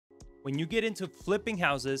When you get into flipping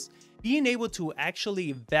houses, being able to actually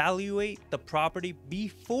evaluate the property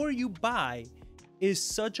before you buy is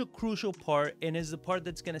such a crucial part, and is the part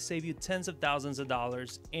that's going to save you tens of thousands of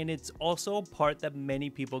dollars. And it's also a part that many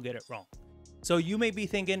people get it wrong. So you may be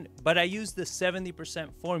thinking, but I use the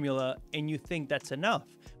 70% formula, and you think that's enough.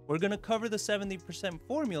 We're going to cover the 70%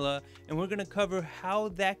 formula, and we're going to cover how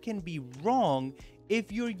that can be wrong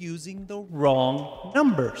if you're using the wrong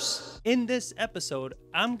numbers. In this episode,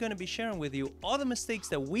 I'm going to be sharing with you all the mistakes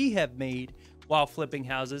that we have made while flipping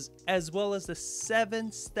houses, as well as the 7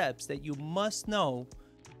 steps that you must know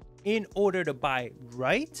in order to buy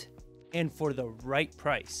right and for the right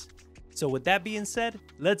price. So with that being said,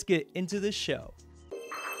 let's get into the show.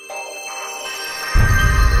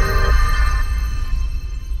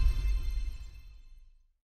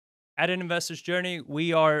 At An Investor's Journey,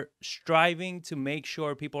 we are striving to make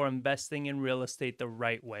sure people are investing in real estate the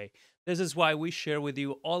right way. This is why we share with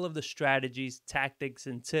you all of the strategies, tactics,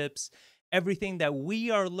 and tips, everything that we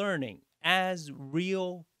are learning as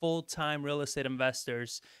real full-time real estate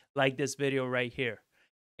investors, like this video right here.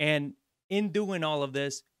 And in doing all of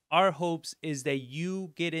this, our hopes is that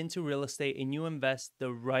you get into real estate and you invest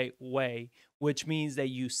the right way, which means that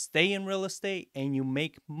you stay in real estate and you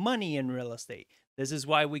make money in real estate. This is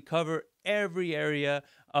why we cover every area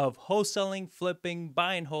of wholesaling, flipping,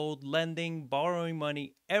 buy and hold, lending, borrowing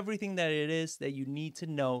money, everything that it is that you need to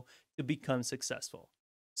know to become successful.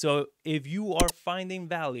 So if you are finding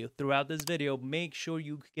value throughout this video, make sure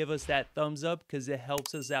you give us that thumbs up, because it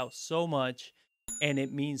helps us out so much and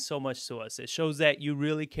it means so much to us. It shows that you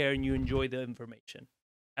really care and you enjoy the information.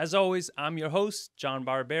 As always, I'm your host, John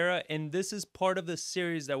Barbera, and this is part of the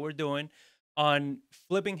series that we're doing on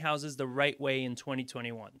flipping houses the right way in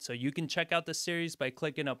 2021. So you can check out the series by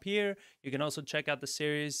clicking up here. You can also check out the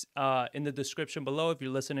series in the description below if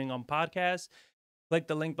you're listening on podcast. Click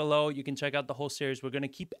the link below. You can check out the whole series. We're going to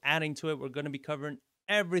keep adding to it. We're going to be covering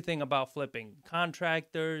everything about flipping,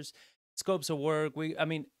 contractors, scopes of work.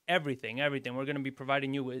 Everything. We're going to be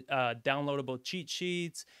providing you with downloadable cheat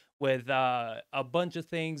sheets, with a bunch of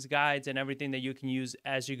things, guides, and everything that you can use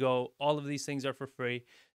as you go. All of these things are for free.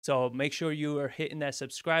 So make sure you are hitting that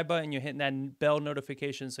subscribe button, you're hitting that bell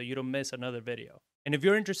notification so you don't miss another video. And if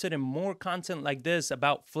you're interested in more content like this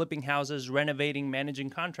about flipping houses, renovating, managing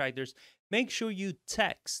contractors, make sure you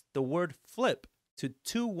text the word flip to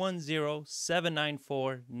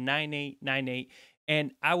 210-794-9898.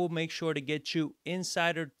 And I will make sure to get you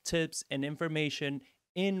insider tips and information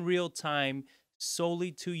in real time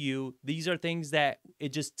solely to you. These are things that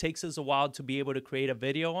it just takes us a while to be able to create a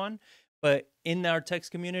video on. But in our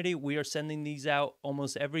text community, we are sending these out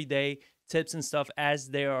almost every day, tips and stuff as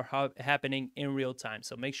they are happening in real time.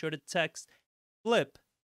 So make sure to text FLIP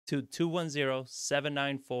to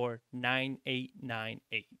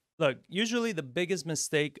 210-794-9898. Look, usually the biggest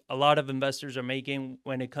mistake a lot of investors are making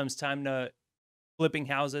when it comes time to flipping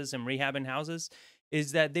houses and rehabbing houses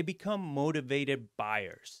is that they become motivated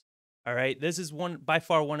buyers. All right, this is by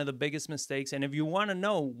far one of the biggest mistakes. And if you want to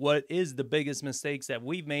know what is the biggest mistakes that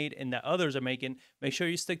we've made and that others are making, make sure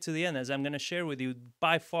you stick to the end, as I'm going to share with you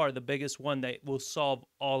by far the biggest one that will solve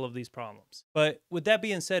all of these problems. But with that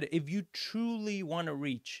being said, if you truly want to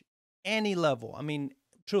reach any level,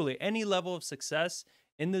 truly any level of success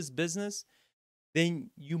in this business, then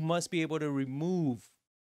you must be able to remove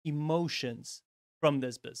emotions from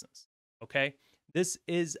this business. Okay, this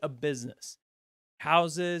is a business.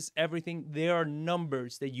 Houses, everything, there are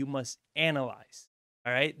numbers that you must analyze.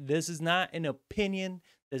 All right. This is not an opinion.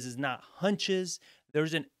 This is not hunches.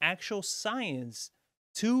 There's an actual science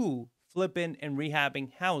to flipping and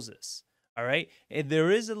rehabbing houses. All right. And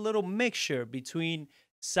there is a little mixture between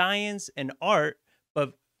science and art,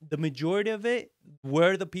 but the majority of it,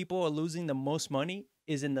 where the people are losing the most money,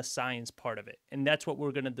 is in the science part of it. And that's what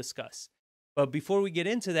we're going to discuss. But before we get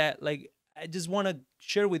into that, I just want to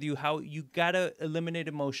share with you how you got to eliminate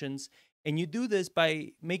emotions. And you do this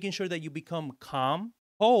by making sure that you become calm,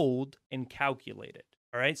 cold, and calculated.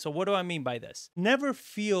 All right. So what do I mean by this? Never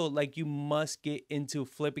feel like you must get into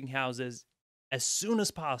flipping houses as soon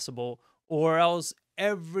as possible, or else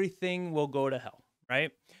everything will go to hell,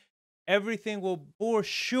 right? Everything will for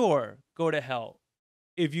sure go to hell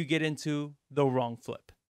if you get into the wrong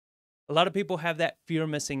flip. A lot of people have that fear of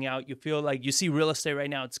missing out. You feel like you see real estate right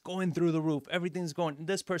now. It's going through the roof. Everything's going.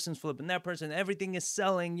 This person's flipping. That person. Everything is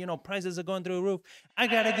selling. Prices are going through the roof. I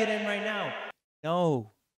got to get in right now.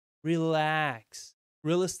 No. Relax.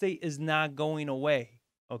 Real estate is not going away.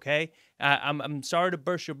 Okay? I'm sorry to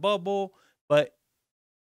burst your bubble, but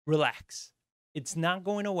relax. It's not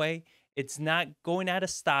going away. It's not going out of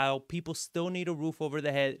style. People still need a roof over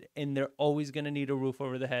the head, and they're always going to need a roof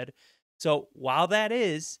over the head. So while that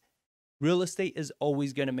is, real estate is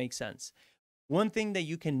always going to make sense. One thing that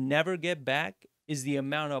you can never get back is the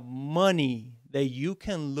amount of money that you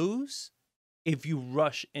can lose if you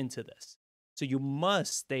rush into this. So you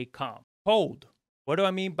must stay calm. Cold. What do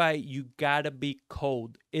I mean by you gotta be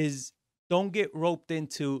cold? Is don't get roped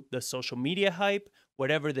into the social media hype,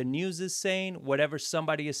 whatever the news is saying, whatever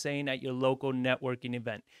somebody is saying at your local networking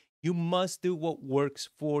event. You must do what works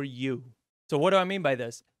for you. So what do I mean by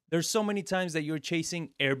this? There's so many times that you're chasing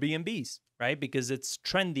Airbnbs, right? Because it's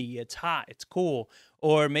trendy, it's hot, it's cool.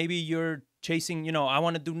 Or maybe you're chasing, I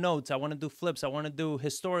want to do notes, I want to do flips, I want to do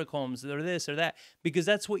historic homes or this or that, because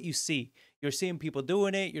that's what you see. You're seeing people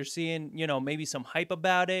doing it. You're seeing, maybe some hype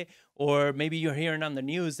about it, or maybe you're hearing on the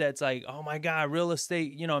news that's like, oh my God, real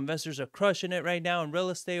estate, investors are crushing it right now in real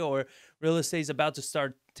estate, or real estate is about to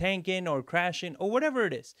start tanking or crashing or whatever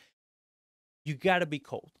it is. You got to be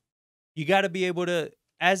cold. You got to be able to,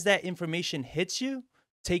 as that information hits you,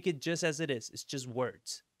 take it just as it is. It's just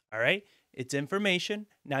words. All right. It's information.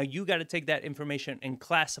 Now you got to take that information and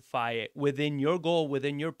classify it within your goal,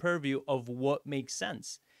 within your purview of what makes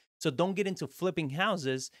sense. So don't get into flipping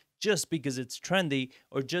houses just because it's trendy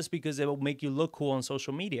or just because it will make you look cool on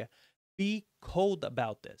social media. Be cold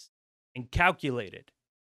about this and calculated.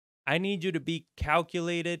 I need you to be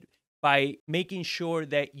calculated by making sure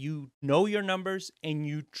that you know your numbers and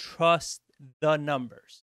you trust the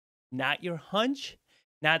numbers, not your hunch,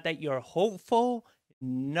 not that you're hopeful,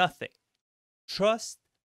 nothing. Trust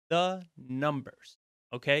the numbers,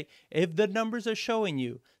 okay? If the numbers are showing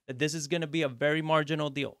you that this is going to be a very marginal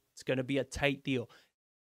deal, it's going to be a tight deal,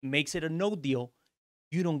 makes it a no deal,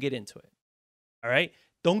 you don't get into it, all right?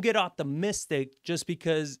 Don't get optimistic just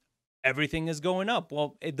because everything is going up.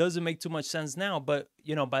 Well, it doesn't make too much sense now, but,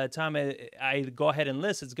 by the time I go ahead and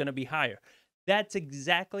list, it's going to be higher. That's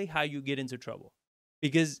exactly how you get into trouble.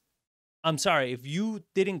 Because I'm sorry, if you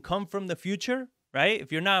didn't come from the future, right?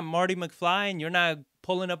 If you're not Marty McFly and you're not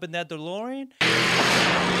pulling up in that DeLorean,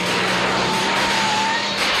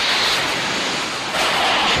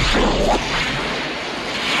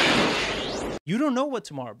 you don't know what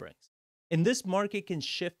tomorrow brings. And this market can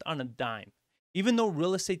shift on a dime. Even though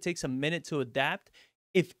real estate takes a minute to adapt,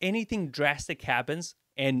 if anything drastic happens,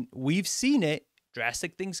 and we've seen it,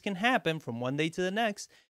 drastic things can happen from one day to the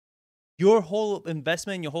next, your whole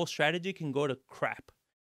investment, your whole strategy can go to crap.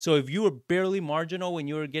 So if you were barely marginal when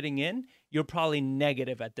you were getting in, you're probably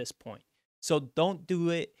negative at this point. So don't do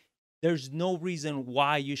it. There's no reason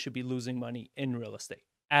why you should be losing money in real estate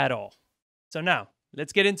at all. So now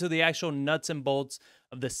let's get into the actual nuts and bolts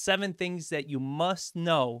of the 7 things that you must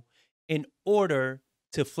know in order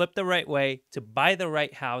to flip the right way, to buy the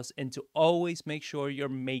right house, and to always make sure you're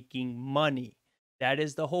making money. That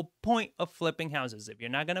is the whole point of flipping houses. If you're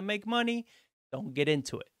not going to make money, don't get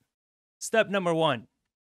into it. Step number 1.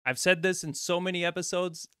 I've said this in so many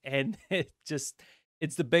episodes, and it's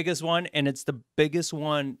the biggest one, and it's the biggest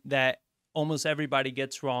one that almost everybody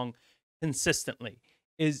gets wrong consistently,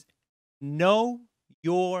 is know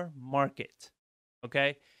your market,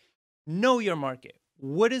 okay? Know your market.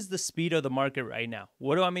 What is the speed of the market right now?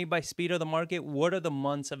 What do I mean by speed of the market? What are the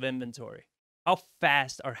months of inventory? How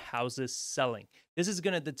fast are houses selling? This is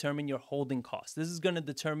going to determine your holding costs. This is going to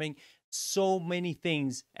determine so many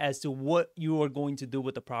things as to what you are going to do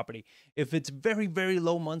with the property. If it's very, very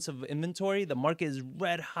low months of inventory, the market is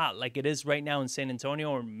red hot like it is right now in San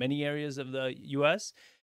Antonio or many areas of the US,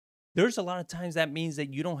 there's a lot of times that means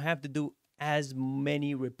that you don't have to do as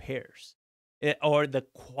many repairs. Or the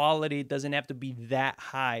quality doesn't have to be that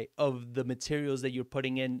high of the materials that you're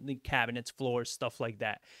putting in the cabinets, floors, stuff like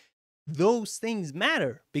that. Those things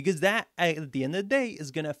matter because that at the end of the day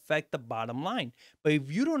is going to affect the bottom line. But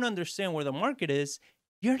if you don't understand where the market is,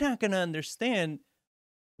 you're not going to understand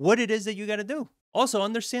what it is that you got to do. Also,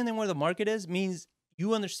 understanding where the market is means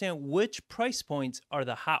you understand which price points are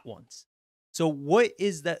the hot ones. So what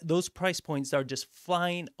is that? Those price points are just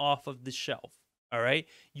flying off of the shelf. All right.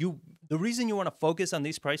 The reason you want to focus on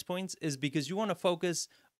these price points is because you want to focus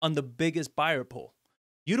on the biggest buyer pool.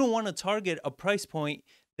 You don't want to target a price point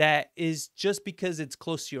that is just because it's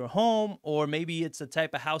close to your home, or maybe it's the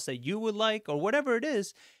type of house that you would like, or whatever it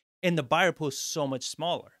is, and the buyer pool is so much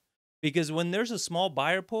smaller. Because when there's a small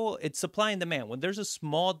buyer pool, it's supply and demand. When there's a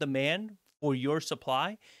small demand for your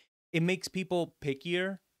supply, it makes people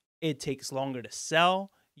pickier. It takes longer to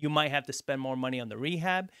sell. You might have to spend more money on the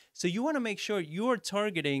rehab. So you want to make sure you're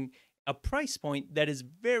targeting a price point that is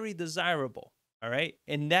very desirable. All right.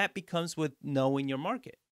 And that becomes with knowing your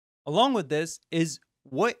market. Along with this is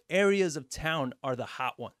what areas of town are the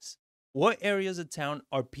hot ones. What areas of town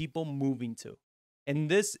are people moving to? And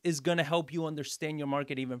this is going to help you understand your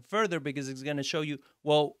market even further because it's going to show you,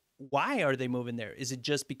 well, why are they moving there? Is it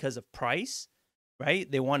just because of price, right?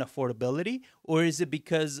 They want affordability, or is it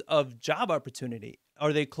because of job opportunity?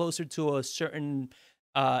 Are they closer to a certain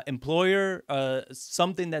employer,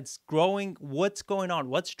 something that's growing? What's going on?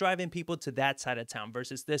 What's driving people to that side of town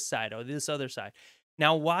versus this side or this other side?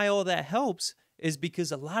 Now, why all that helps is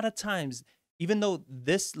because a lot of times, even though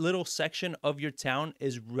this little section of your town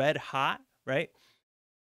is red hot, right?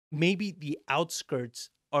 Maybe the outskirts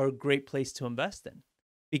are a great place to invest in.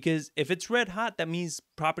 Because if it's red hot, that means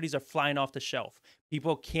properties are flying off the shelf.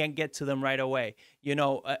 People can't get to them right away.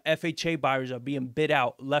 FHA buyers are being bid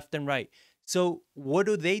out left and right. So what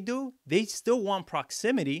do? They still want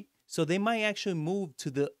proximity. So they might actually move to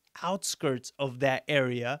the outskirts of that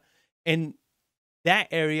area. And that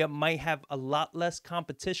area might have a lot less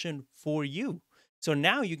competition for you. So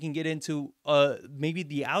now you can get into maybe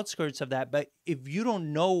the outskirts of that. But if you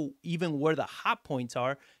don't know even where the hot points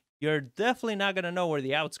are, you're definitely not going to know where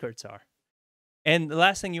the outskirts are. And the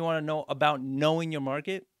last thing you want to know about knowing your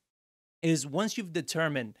market is once you've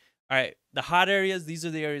determined, all right, the hot areas, these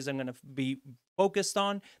are the areas I'm going to be focused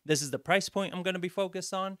on. This is the price point I'm going to be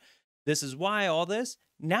focused on. This is why all this.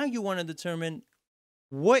 Now you want to determine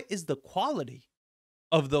what is the quality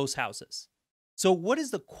of those houses. So, what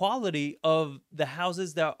is the quality of the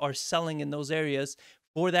houses that are selling in those areas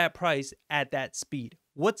for that price at that speed?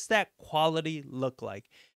 What's that quality look like?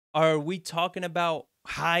 Are we talking about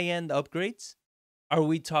high end upgrades? Are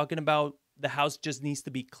we talking about the house just needs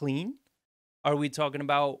to be clean? Are we talking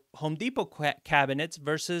about Home Depot cabinets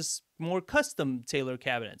versus more custom tailor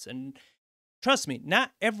cabinets? And trust me,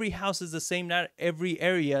 not every house is the same. Not every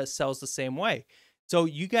area sells the same way. So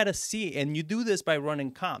you got to see, and you do this by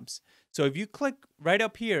running comps. So if you click right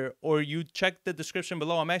up here or you check the description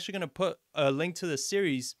below, I'm actually going to put a link to the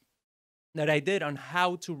series that I did on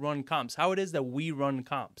how to run comps, how it is that we run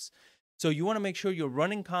comps. So you want to make sure you're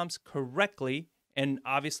running comps correctly. And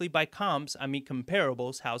obviously by comps, I mean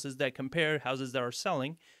comparables, houses that compare, houses that are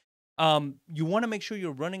selling. You want to make sure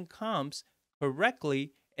you're running comps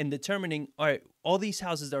correctly and determining, all right, all these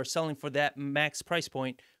houses that are selling for that max price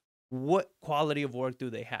point, what quality of work do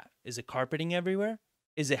they have? Is it carpeting everywhere?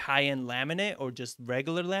 Is it high-end laminate or just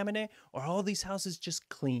regular laminate? Or are all these houses just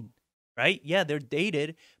clean, right? Yeah, they're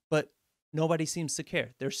dated, but nobody seems to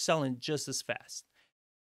care. They're selling just as fast.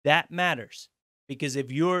 That matters because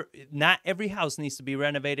if you're not every house needs to be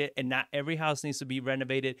renovated and not every house needs to be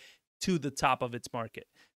renovated to the top of its market.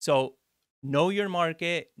 So know your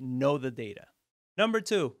market, know the data. Number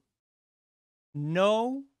two,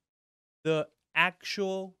 know the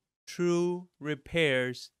actual true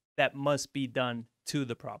repairs that must be done to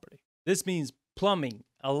the property. This means plumbing,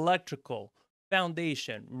 electrical,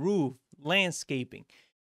 foundation, roof, landscaping.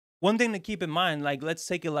 One thing to keep in mind, like let's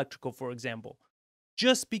take electrical for example.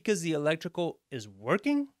 Just because the electrical is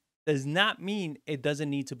working does not mean it doesn't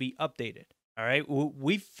need to be updated. All right.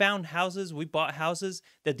 We've found houses, we bought houses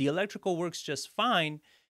that the electrical works just fine,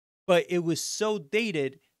 but it was so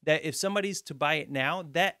dated that if somebody's to buy it now,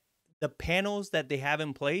 that the panels that they have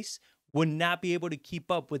in place would not be able to keep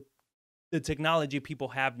up with the technology people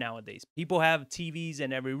have nowadays. People have TVs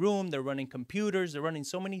in every room, they're running computers, they're running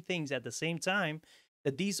so many things at the same time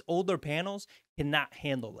that these older panels cannot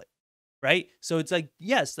handle it, right? So it's like,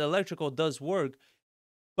 yes, the electrical does work,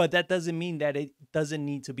 but that doesn't mean that it doesn't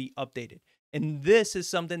need to be updated. And this is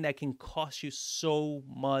something that can cost you so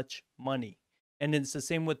much money. And it's the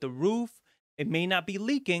same with the roof. It may not be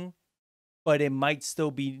leaking, but it might still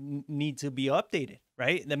be need to be updated,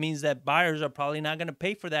 right? That means that buyers are probably not going to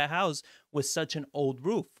pay for that house with such an old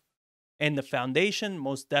roof. And the foundation,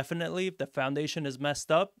 most definitely, if the foundation is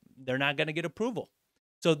messed up, they're not going to get approval.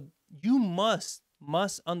 So you must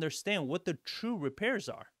understand what the true repairs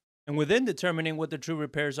are. And within determining what the true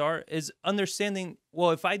repairs are is understanding,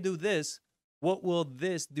 well, if I do this, what will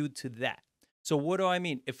this do to that? So what do I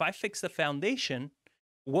mean? If I fix the foundation,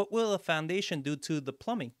 what will the foundation do to the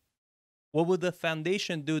plumbing? What would the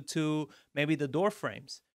foundation do to maybe the door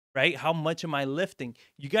frames, right? How much am I lifting?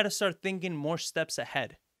 You got to start thinking more steps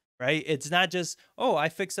ahead, right? It's not just, oh, I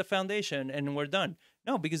fixed the foundation and we're done.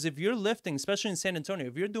 No, because if you're lifting, especially in San Antonio,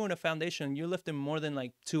 if you're doing a foundation, you're lifting more than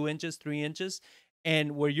like 2 inches, 3 inches,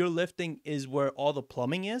 and where you're lifting is where all the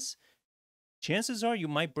plumbing is, chances are you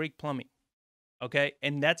might break plumbing. Okay.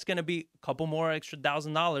 And that's going to be a couple more extra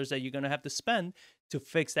 $1,000 that you're going to have to spend to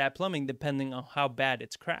fix that plumbing, depending on how bad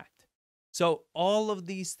it's cracked. So, all of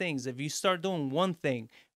these things, if you start doing one thing,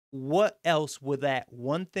 what else would that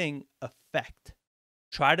one thing affect?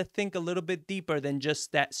 Try to think a little bit deeper than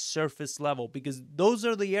just that surface level, because those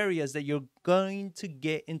are the areas that you're going to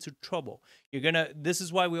get into trouble. This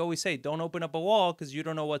is why we always say, don't open up a wall because you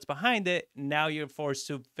don't know what's behind it. Now you're forced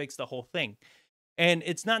to fix the whole thing. And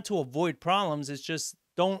it's not to avoid problems, it's just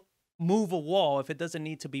don't move a wall if it doesn't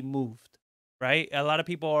need to be moved, right? A lot of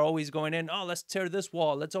people are always going in, oh, let's tear this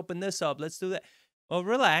wall, let's open this up, let's do that. Well,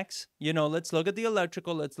 relax. Let's look at the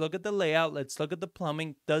electrical, let's look at the layout, let's look at the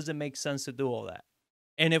plumbing. Does it make sense to do all that?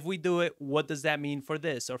 And if we do it, what does that mean for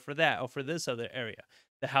this or for that or for this other area?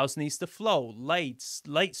 The house needs to flow, lights,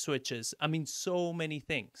 light switches. I mean, so many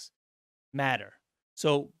things matter.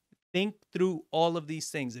 So think through all of these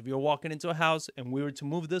things. If you're walking into a house and we were to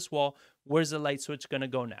move this wall, where's the light switch going to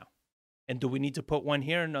go now? And do we need to put one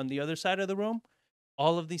here and on the other side of the room?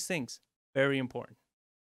 All of these things, very important.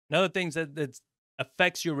 Another thing that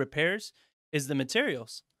affects your repairs is the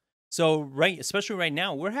materials. So especially right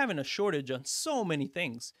now, we're having a shortage on so many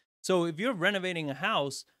things. So if you're renovating a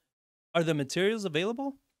house, are the materials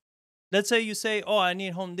available? Let's say you say, oh, I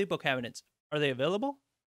need Home Depot cabinets. Are they available?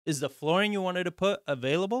 Is the flooring you wanted to put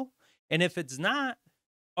available? And if it's not,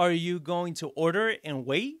 are you going to order it and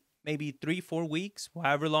wait maybe 3-4 weeks,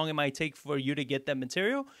 however long it might take for you to get that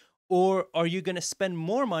material? Or are you going to spend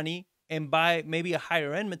more money and buy maybe a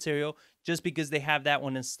higher end material just because they have that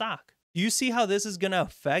one in stock? Do you see how this is going to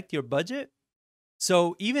affect your budget?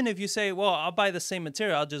 So even if you say, well, I'll buy the same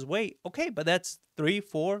material, I'll just wait. Okay, but that's 3,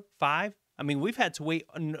 4, 5. I mean, we've had to wait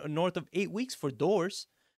north of 8 weeks for doors.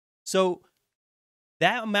 So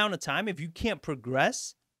that amount of time, if you can't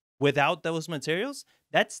progress without those materials,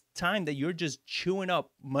 that's time that you're just chewing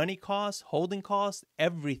up money costs, holding costs,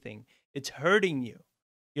 everything. It's hurting you.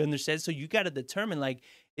 You understand? So you got to determine, like,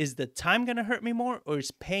 is the time going to hurt me more, or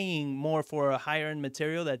is paying more for a higher end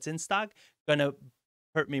material that's in stock going to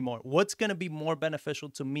hurt me more? What's going to be more beneficial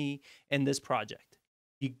to me in this project?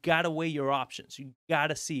 You got to weigh your options. You got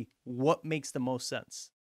to see what makes the most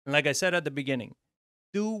sense. And like I said at the beginning,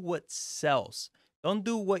 do what sells. Don't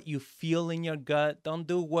do what you feel in your gut. Don't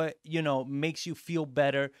do what, makes you feel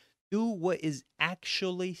better. Do what is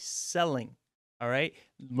actually selling. All right?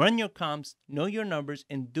 Run your comps, know your numbers,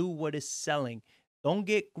 and do what is selling. Don't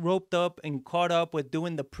get roped up and caught up with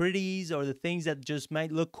doing the pretties or the things that just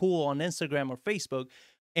might look cool on Instagram or Facebook.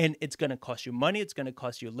 And it's going to cost you money. It's going to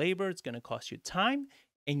cost you labor. It's going to cost you time.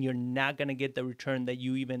 And you're not going to get the return that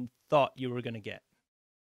you even thought you were going to get.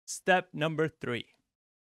 Step number 3.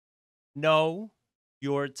 Know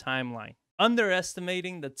your timeline.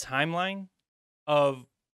 Underestimating the timeline of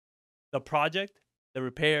the project, the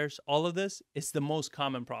repairs, all of this is the most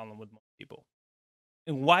common problem with most people.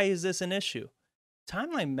 And why is this an issue?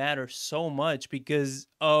 Timeline matters so much because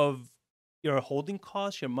of your holding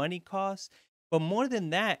costs, your money costs. But more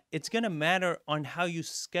than that, it's going to matter on how you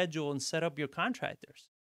schedule and set up your contractors,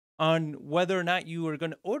 on whether or not you are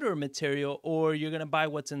going to order a material or you're going to buy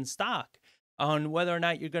what's in stock, on whether or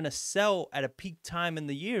not you're going to sell at a peak time in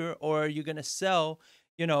the year or you're going to sell,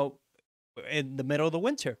 in the middle of the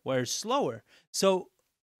winter where it's slower. So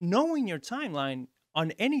knowing your timeline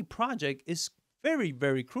on any project is very,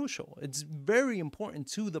 very crucial. It's very important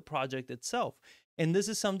to the project itself. And this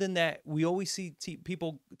is something that we always see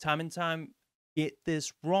people time and time get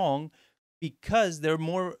this wrong because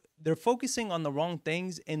they're focusing on the wrong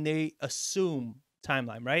things and they assume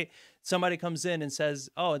timeline, right? Somebody comes in and says,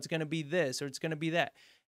 oh, it's going to be this or it's going to be that.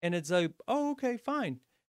 And it's like, oh, okay, fine.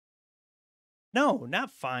 No, not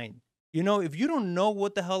fine. If you don't know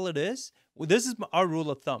what the hell it is, well, this is our rule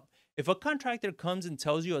of thumb. If a contractor comes and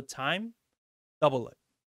tells you a time, double it.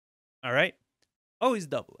 All right? Always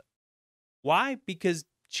double it. Why? Because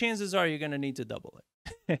chances are you're going to need to double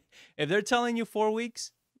it. If they're telling you 4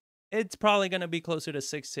 weeks, it's probably going to be closer to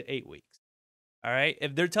 6 to 8 weeks. All right?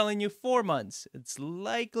 If they're telling you 4 months, it's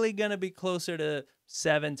likely going to be closer to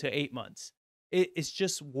 7 to 8 months. It's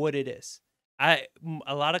just what it is.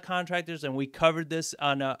 A lot of contractors, and we covered this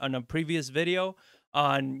on a previous video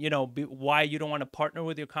on, why you don't want to partner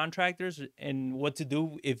with your contractors and what to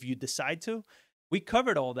do if you decide to. We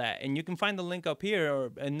covered all that, and you can find the link up here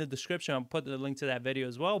or in the description. I'll put the link to that video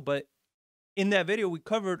as well. But in that video, we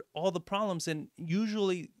covered all the problems, and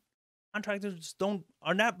usually contractors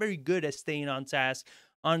are not very good at staying on task,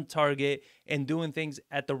 on target, and doing things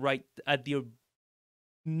at the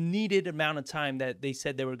needed amount of time that they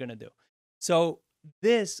said they were going to do. So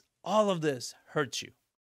all of this hurts you,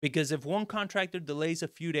 because if one contractor delays a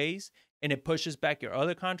few days and it pushes back your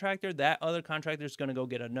other contractor, that other contractor is going to go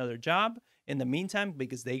get another job in the meantime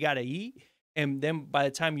because they got to eat. And then by the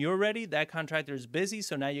time you're ready, that contractor is busy.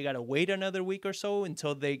 So now you got to wait another week or so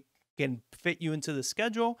until they can fit you into the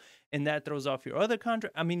schedule. And that throws off your other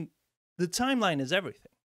contract. I mean, The timeline is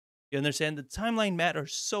everything. You understand? The timeline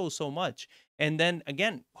matters so, so much. And then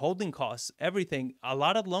again, holding costs, everything. A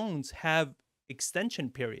lot of loans have extension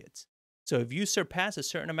periods. So if you surpass a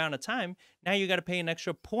certain amount of time, now you got to pay an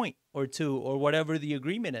extra point or two or whatever the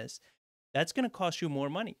agreement is. That's going to cost you more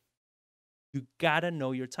money. You got to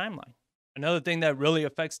know your timeline. Another thing that really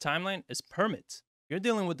affects timeline is permits. You're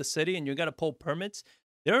dealing with the city and you got to pull permits.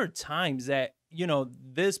 There are times that,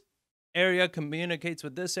 this area communicates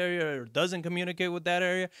with this area or doesn't communicate with that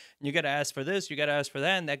area. And you got to ask for this, you got to ask for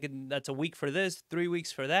that. And that's a week for this, 3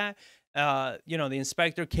 weeks for that. The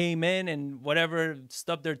inspector came in and whatever,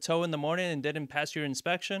 stubbed their toe in the morning and didn't pass your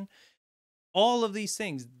inspection. All of these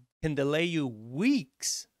things can delay you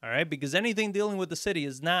weeks, all right? Because anything dealing with the city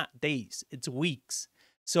is not days, it's weeks.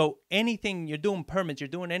 So anything you're doing permits, you're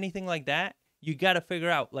doing anything like that, you got to figure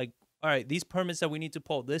out like, all right, these permits that we need to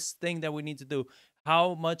pull, this thing that we need to do,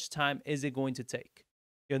 how much time is it going to take?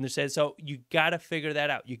 You understand? So you got to figure that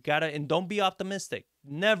out. You got to, and don't be optimistic.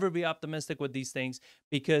 Never be optimistic with these things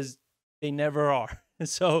because they never are.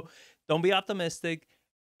 So don't be optimistic.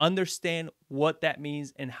 Understand what that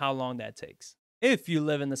means and how long that takes. If you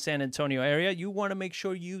live in the San Antonio area, you want to make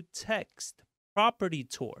sure you text Property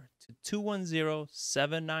Tour to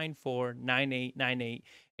 210-794-9898,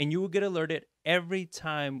 and you will get alerted every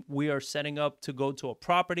time we are setting up to go to a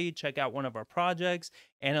property, check out one of our projects,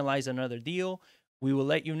 analyze another deal. We will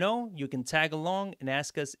let you know. You can tag along and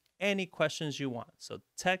ask us any questions you want. So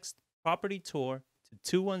text Property Tour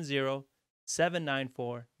to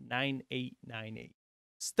 210-794-9898.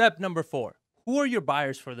 Step number 4. Who are your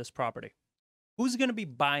buyers for this property? Who's going to be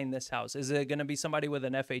buying this house? Is it going to be somebody with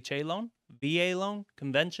an FHA loan, VA loan,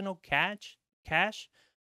 conventional, cash?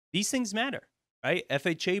 These things matter, right?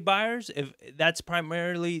 FHA buyers, if that's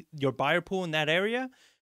primarily your buyer pool in that area,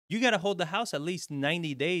 you got to hold the house at least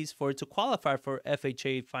 90 days for it to qualify for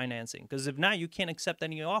FHA financing. Because if not, you can't accept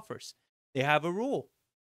any offers. They have a rule.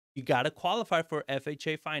 You got to qualify for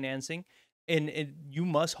FHA financing, and you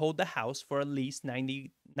must hold the house for at least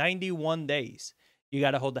 91 days. You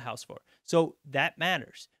got to hold the house for. So that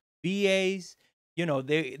matters. VAs,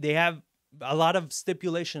 they have a lot of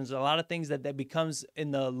stipulations, a lot of things that becomes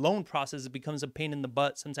in the loan process, it becomes a pain in the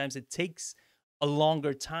butt. Sometimes it takes a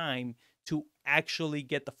longer time to actually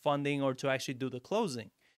get the funding or to actually do the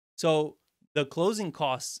closing. So the closing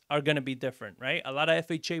costs are going to be different, right? A lot of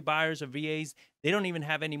FHA buyers or VAs, they don't even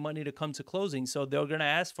have any money to come to closing. So they're going to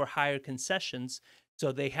ask for higher concessions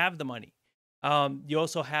so they have the money. You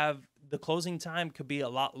also have the closing time could be a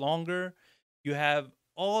lot longer. You have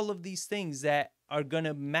all of these things that are going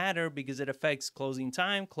to matter because it affects closing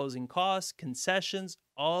time, closing costs, concessions.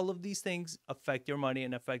 All of these things affect your money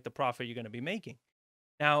and affect the profit you're going to be making.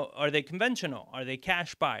 Now, are they conventional? Are they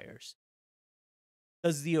cash buyers?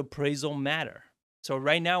 Does the appraisal matter? So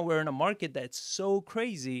right now we're in a market that's so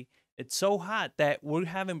crazy, it's so hot that we're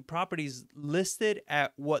having properties listed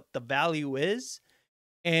at what the value is,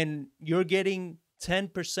 and you're getting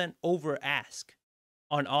 10% over ask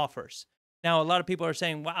on offers. Now, a lot of people are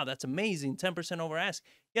saying, wow, that's amazing, 10% over ask.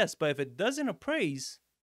 Yes, but if it doesn't appraise,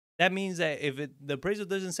 that means that if the appraisal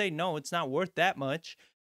doesn't say, no, it's not worth that much,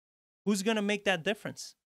 who's going to make that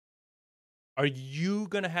difference? Are you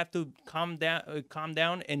going to have to calm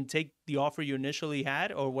down and take the offer you initially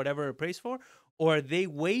had or whatever appraised for? Or are they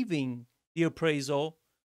waiving the appraisal,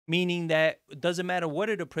 meaning that it doesn't matter what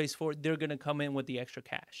it appraised for, they're going to come in with the extra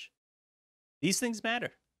cash? These things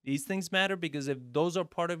matter. These things matter because if those are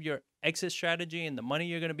part of your exit strategy and the money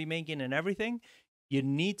you're going to be making and everything, you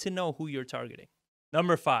need to know who you're targeting.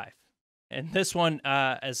 Number 5, and this one,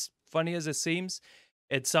 as funny as it seems,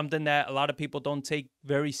 it's something that a lot of people don't take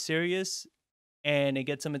very serious and it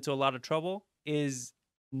gets them into a lot of trouble, is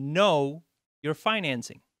know your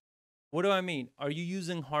financing. What do I mean? Are you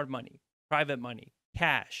using hard money, private money,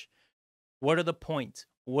 cash? What are the points?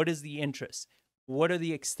 What is the interest? What are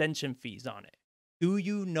the extension fees on it? Do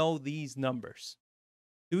you know these numbers?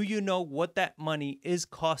 Do you know what that money is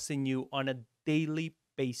costing you on a daily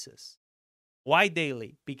basis? Why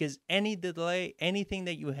daily? Because any delay, anything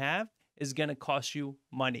that you have is going to cost you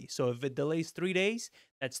money. So if it delays 3 days,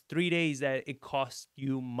 that's 3 days that it costs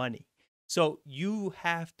you money. So you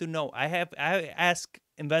have to know. I ask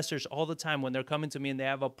investors all the time when they're coming to me and they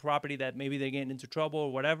have a property that maybe they're getting into trouble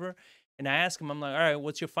or whatever. And I ask them, I'm like, all right,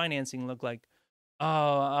 what's your financing look like?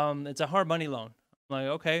 Oh, it's a hard money loan. I'm like,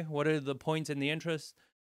 okay, what are the points and the interest?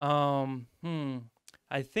 I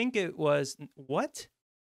think it was, what?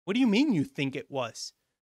 What do you mean you think it was?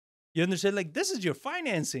 You understand? Like, this is your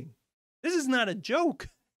financing. This is not a joke.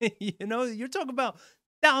 You're talking about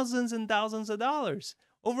thousands and thousands of dollars.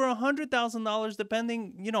 over $100,000,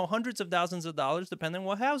 depending, hundreds of thousands of dollars, depending on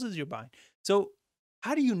what houses you're buying. So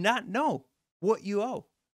how do you not know what you owe?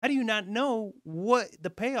 How do you not know what the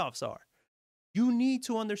payoffs are? You need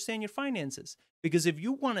to understand your finances, because if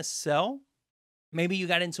you want to sell, maybe you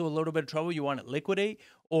got into a little bit of trouble, you want to liquidate,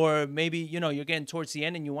 or maybe, you're getting towards the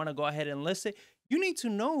end and you want to go ahead and list it. You need to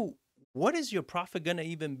know, what is your profit going to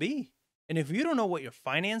even be? And if you don't know what your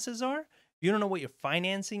finances are, you don't know what your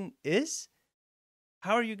financing is,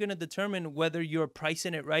 how are you going to determine whether you're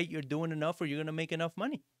pricing it right, you're doing enough, or you're going to make enough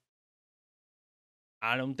money?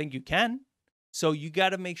 I don't think you can. So you got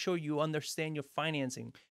to make sure you understand your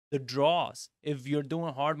financing, the draws. If you're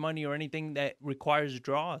doing hard money or anything that requires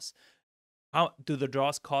draws, how do the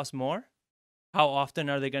draws cost more? How often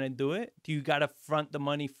are they going to do it? Do you got to front the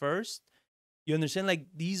money first? You understand? Like,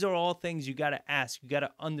 these are all things you got to ask. You got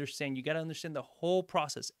to understand. You got to understand the whole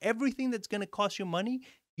process. Everything that's going to cost you money,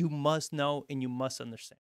 you must know and you must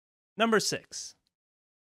understand. Number 6.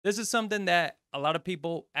 This is something that a lot of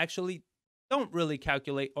people actually don't really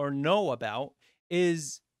calculate or know about,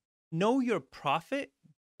 is know your profit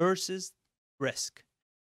versus risk.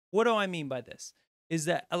 What do I mean by this? Is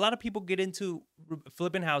that a lot of people get into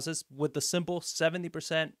flipping houses with the simple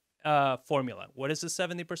 70% formula. What is the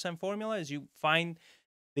 70% formula? Is you find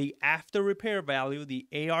the after repair value, the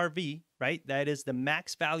ARV, right? That is the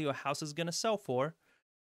max value a house is going to sell for.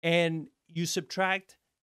 And you subtract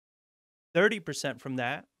 30% from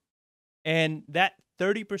that. And that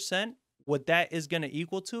 30%, what that is going to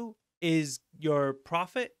equal to is your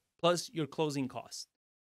profit plus your closing costs,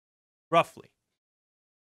 roughly.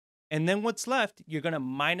 And then what's left, you're going to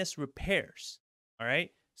minus repairs. All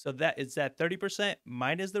right. So that is that 30%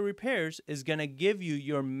 minus the repairs is going to give you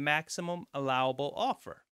your maximum allowable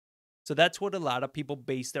offer. So that's what a lot of people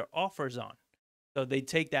base their offers on. So they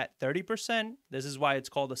take that 30%. This is why it's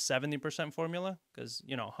called a 70% formula, because,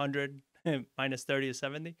 100 minus 30 is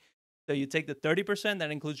 70. So you take the 30%,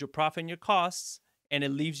 that includes your profit and your costs, and it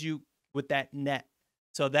leaves you with that net.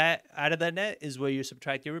 So that out of that net is where you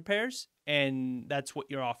subtract your repairs, and that's what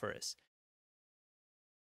your offer is.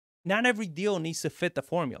 Not every deal needs to fit the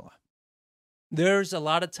formula. There's a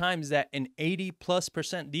lot of times that an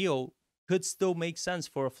 80+% deal could still make sense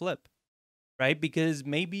for a flip, right? Because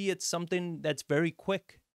maybe it's something that's very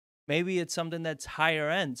quick. Maybe it's something that's higher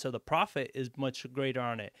end, so the profit is much greater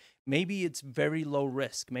on it. Maybe it's very low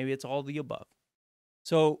risk. Maybe it's all the above.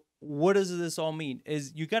 So what does this all mean?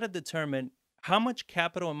 Is you got to determine, how much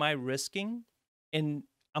capital am I risking and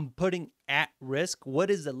I'm putting at risk?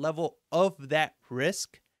 What is the level of that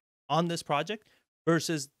risk on this project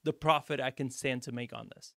versus the profit I can stand to make on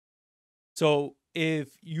this? So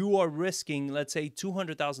if you are risking, let's say,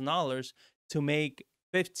 $200,000 to make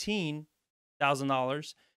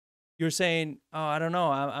 $15,000, you're saying, oh, I don't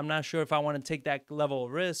know, I'm not sure if I want to take that level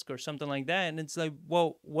of risk or something like that. And it's like,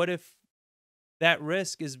 well, what if that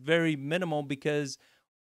risk is very minimal, because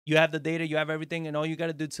you have the data, you have everything, and all you got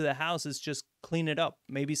to do to the house is just clean it up,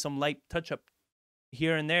 maybe some light touch up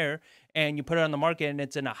here and there, and you put it on the market, and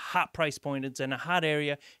it's in a hot price point, it's in a hot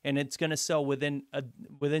area, and it's going to sell within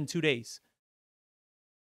 2 days.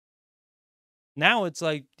 Now it's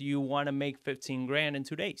like, do you want to make 15 grand in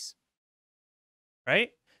 2 days? Right?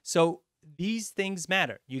 So these things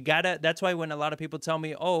matter. You gotta, that's why when a lot of people tell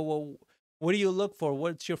me, oh, well, what do you look for?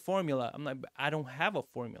 What's your formula? I'm like, I don't have a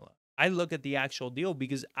formula. I look at the actual deal,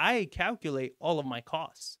 because I calculate all of my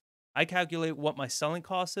costs. I calculate what my selling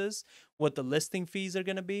cost is, what the listing fees are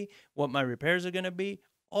going to be, what my repairs are going to be,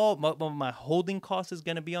 all my holding cost is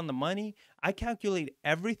going to be on the money. I calculate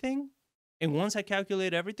everything. And once I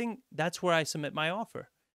calculate everything, that's where I submit my offer.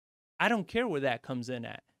 I don't care where that comes in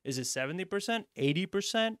at. Is it 70%,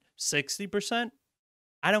 80%, 60%?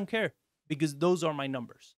 I don't care, because those are my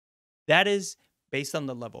numbers. That is based on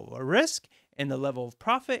the level of risk and the level of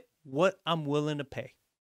profit, what I'm willing to pay.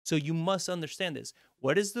 So you must understand this.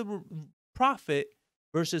 What is the profit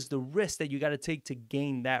versus the risk that you got to take to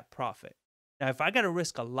gain that profit? Now, if I got to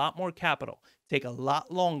risk a lot more capital, take a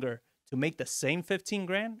lot longer to make the same 15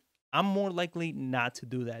 grand, I'm more likely not to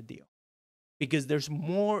do that deal, because there's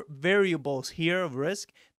more variables here of risk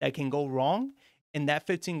that can go wrong, and that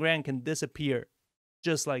 15 grand can disappear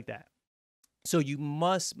just like that. So you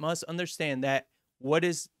must understand that, what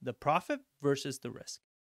is the profit versus the risk.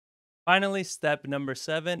 Finally, step number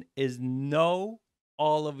 7 is know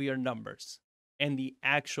all of your numbers and the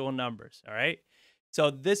actual numbers, all right?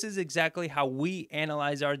 So this is exactly how we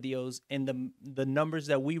analyze our deals and the numbers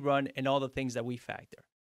that we run and all the things that we factor.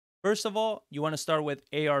 First of all, you want to start with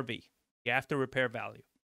ARV, the after repair value.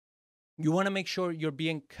 You want to make sure you're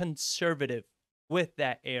being conservative with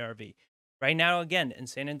that ARV. Right now, again, in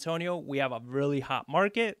San Antonio, we have a really hot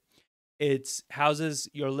market. It's houses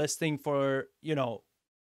you're listing for,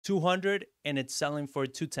 200 and it's selling for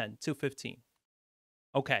 210, 215.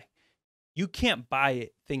 Okay. You can't buy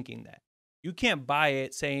it thinking that. You can't buy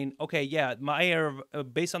it saying, okay, yeah, my ARV,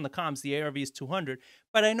 based on the comps, the ARV is 200,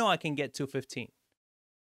 but I know I can get 215.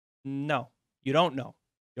 No, you don't know.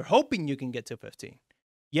 You're hoping you can get 215.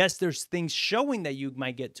 Yes, there's things showing that you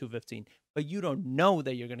might get 215, but you don't know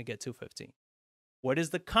that you're going to get 215. What is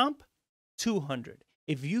the comp? 200.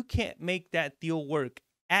 If you can't make that deal work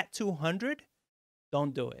at 200,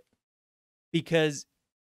 don't do it. Because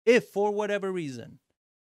if for whatever reason,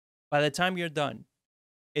 by the time you're done,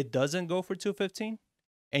 it doesn't go for 215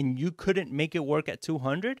 and you couldn't make it work at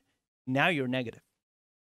 200, now you're negative.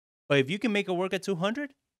 But if you can make it work at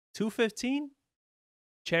 200, 215,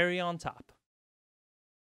 cherry on top.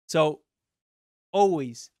 So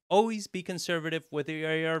always be conservative with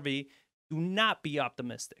your ARV. Do not be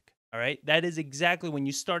optimistic. All right. That is exactly when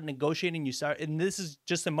you start negotiating, and this is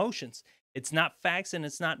just emotions. It's not facts and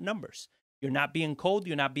it's not numbers. You're not being cold,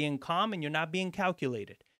 you're not being calm, and you're not being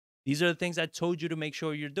calculated. These are the things I told you to make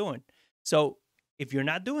sure you're doing. So if you're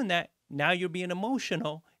not doing that, now you're being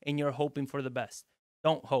emotional and you're hoping for the best.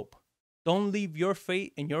 Don't hope. Don't leave your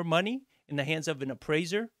fate and your money in the hands of an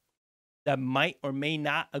appraiser that might or may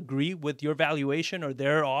not agree with your valuation or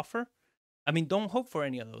their offer. I mean, don't hope for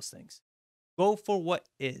any of those things. Go for what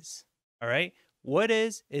is. All right. What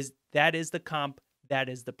is that is the comp, that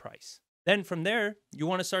is the price. Then from there, you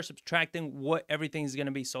want to start subtracting what everything is going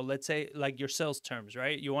to be. So let's say like your sales terms,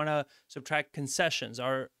 right? You want to subtract concessions.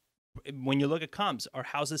 Or when you look at comps, are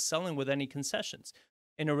houses selling with any concessions?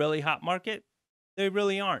 In a really hot market, they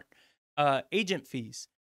really aren't. Agent fees.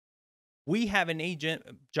 We have an agent,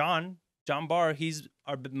 John Barr. He's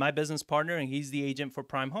my business partner, and he's the agent for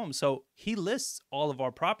Prime Home. So he lists all of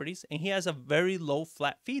our properties, and he has a very low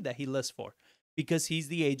flat fee that he lists for, because he's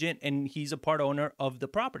the agent and he's a part owner of the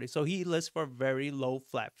property. So he lists for a very low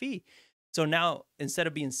flat fee. So now instead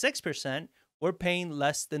of being 6%, we're paying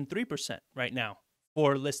less than 3% right now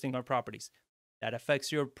for listing our properties. That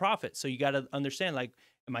affects your profit. So you got to understand, like,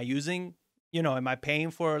 am I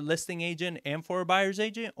paying for a listing agent and for a buyer's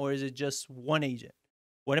agent, or is it just one agent?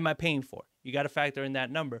 What am I paying for? You got to factor in that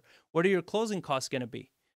number. What are your closing costs going to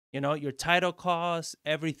be? Your title costs,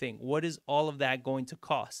 everything. What is all of that going to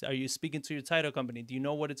cost? Are you speaking to your title company? Do you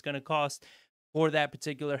know what it's going to cost for that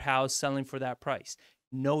particular house selling for that price?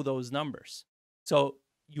 Know those numbers. So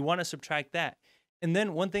you want to subtract that. And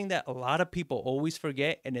then one thing that a lot of people always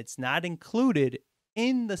forget, and it's not included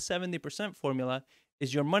in the 70% formula,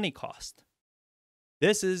 is your money cost.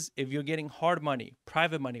 This is if you're getting hard money,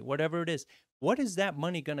 private money, whatever it is. What is that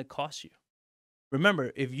money going to cost you?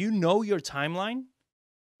 Remember, if you know your timeline,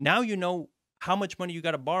 now you know how much money you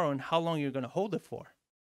got to borrow and how long you're going to hold it for.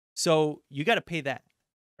 So you got to pay that,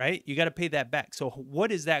 right? You got to pay that back. So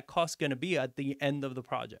what is that cost going to be at the end of the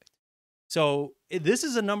project? So this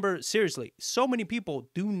is a number, seriously, so many people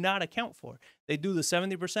do not account for. They do the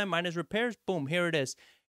 70% minus repairs, boom, here it is.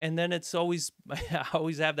 And then it's always, I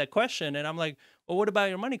always have that question. And I'm like, well, what about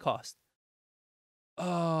your money cost?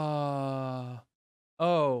 Oh,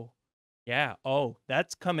 yeah. Oh,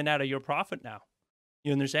 that's coming out of your profit now.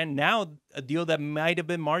 You understand? Now, a deal that might have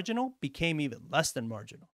been marginal became even less than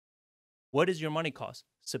marginal. What is your money cost?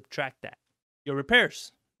 Subtract that. Your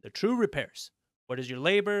repairs, the true repairs. What is your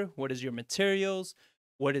labor? What is your materials?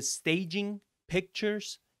 What is staging,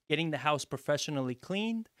 pictures, getting the house professionally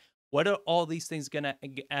cleaned? What are all these things going to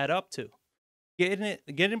add up to?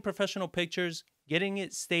 Getting professional pictures, getting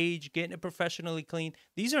it staged, getting it professionally cleaned.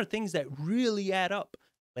 These are things that really add up.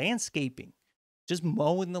 Landscaping, just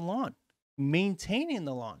mowing the lawn, maintaining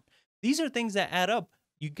the lawn. These are things that add up.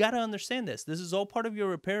 You got to understand this. This is all part of your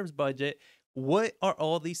repairs budget. What are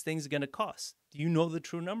all these things going to cost? Do you know the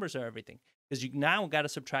true numbers of everything? Because you now got to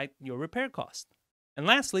subtract your repair cost. And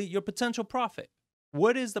lastly, your potential profit.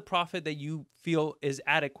 What is the profit that you feel is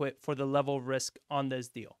adequate for the level of risk on this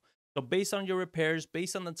deal? So based on your repairs,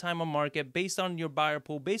 based on the time of market, based on your buyer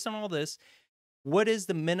pool, based on all this, what is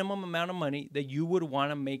the minimum amount of money that you would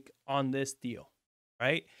want to make on this deal,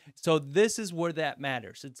 right? So this is where that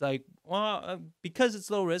matters. It's like, well, because it's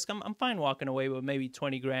low risk, I'm fine walking away with maybe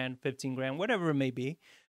 20 grand, 15 grand, whatever it may be.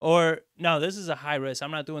 Or no, this is a high risk. I'm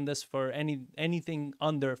not doing this for anything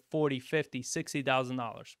under 40, 50,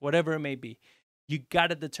 $60,000, whatever it may be. You got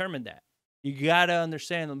to determine that. You got to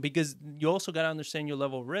understand, because you also got to understand your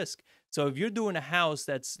level of risk. So if you're doing a house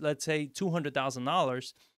that's, let's say,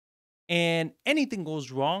 $200,000, and anything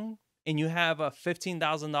goes wrong and you have a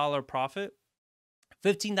 $15,000 profit,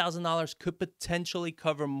 $15,000 could potentially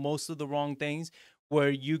cover most of the wrong things where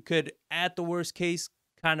you could, at the worst case,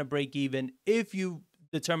 kind of break even if you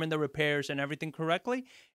determine the repairs and everything correctly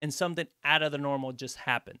and something out of the normal just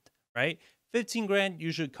happened, right? 15 grand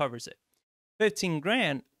usually covers it. 15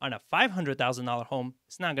 grand on a $500,000 home,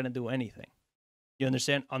 it's not going to do anything. You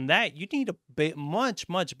understand? On that, you need a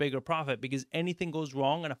much bigger profit, because anything goes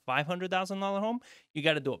wrong on a $500,000 home, you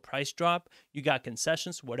got to do a price drop, you got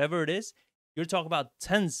concessions, whatever it is. You're talking about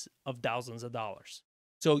tens of thousands of dollars.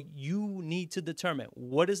 So you need to determine,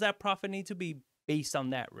 what does that profit need to be based on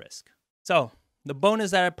that risk. So the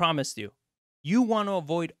bonus that I promised you, you want to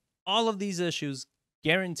avoid all of these issues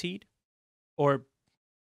guaranteed, or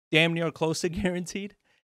damn near close to guaranteed,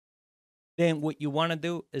 then what you want to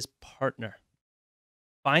do is partner.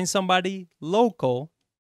 Find somebody local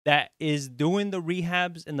that is doing the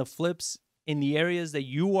rehabs and the flips in the areas that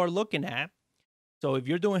you are looking at. So if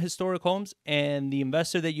you're doing historic homes and the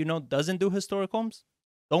investor that you know doesn't do historic homes,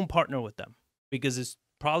 don't partner with them, because it's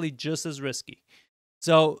probably just as risky.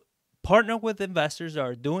 So partner with investors that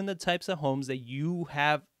are doing the types of homes that you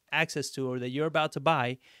have access to or that you're about to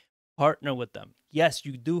buy. Partner with them. Yes,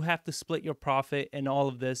 you do have to split your profit and all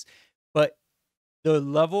of this, but the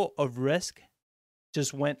level of risk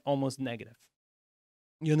just went almost negative.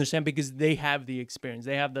 You understand? Because they have the experience,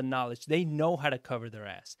 they have the knowledge, they know how to cover their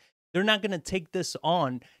ass. They're not going to take this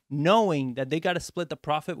on knowing that they got to split the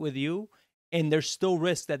profit with you, and there's still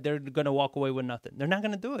risk that they're going to walk away with nothing. They're not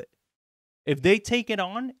going to do it. If they take it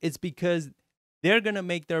on, it's because they're going to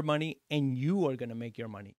make their money and you are going to make your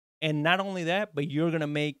money. And not only that, but you're going to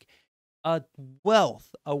make a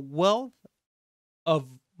wealth of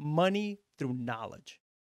money through knowledge.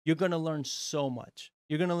 You're going to learn so much.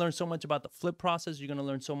 You're going to learn so much about the flip process. You're going to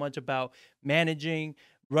learn so much about managing,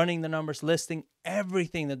 running the numbers, listing,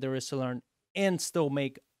 everything that there is to learn, and still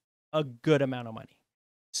make a good amount of money.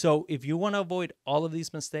 So if you want to avoid all of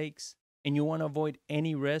these mistakes and you want to avoid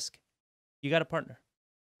any risk, you got to partner.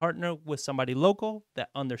 Partner with somebody local that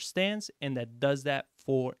understands and that does that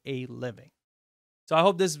for a living. So I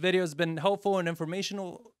hope this video has been helpful and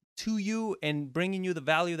informational to you and bringing you the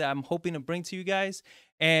value that I'm hoping to bring to you guys.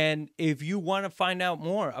 And if you want to find out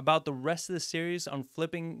more about the rest of the series on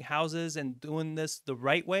flipping houses and doing this the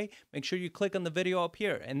right way, make sure you click on the video up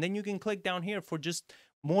here, and then you can click down here for just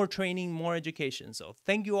more training, more education. So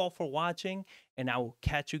thank you all for watching, and I will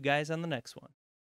catch you guys on the next one.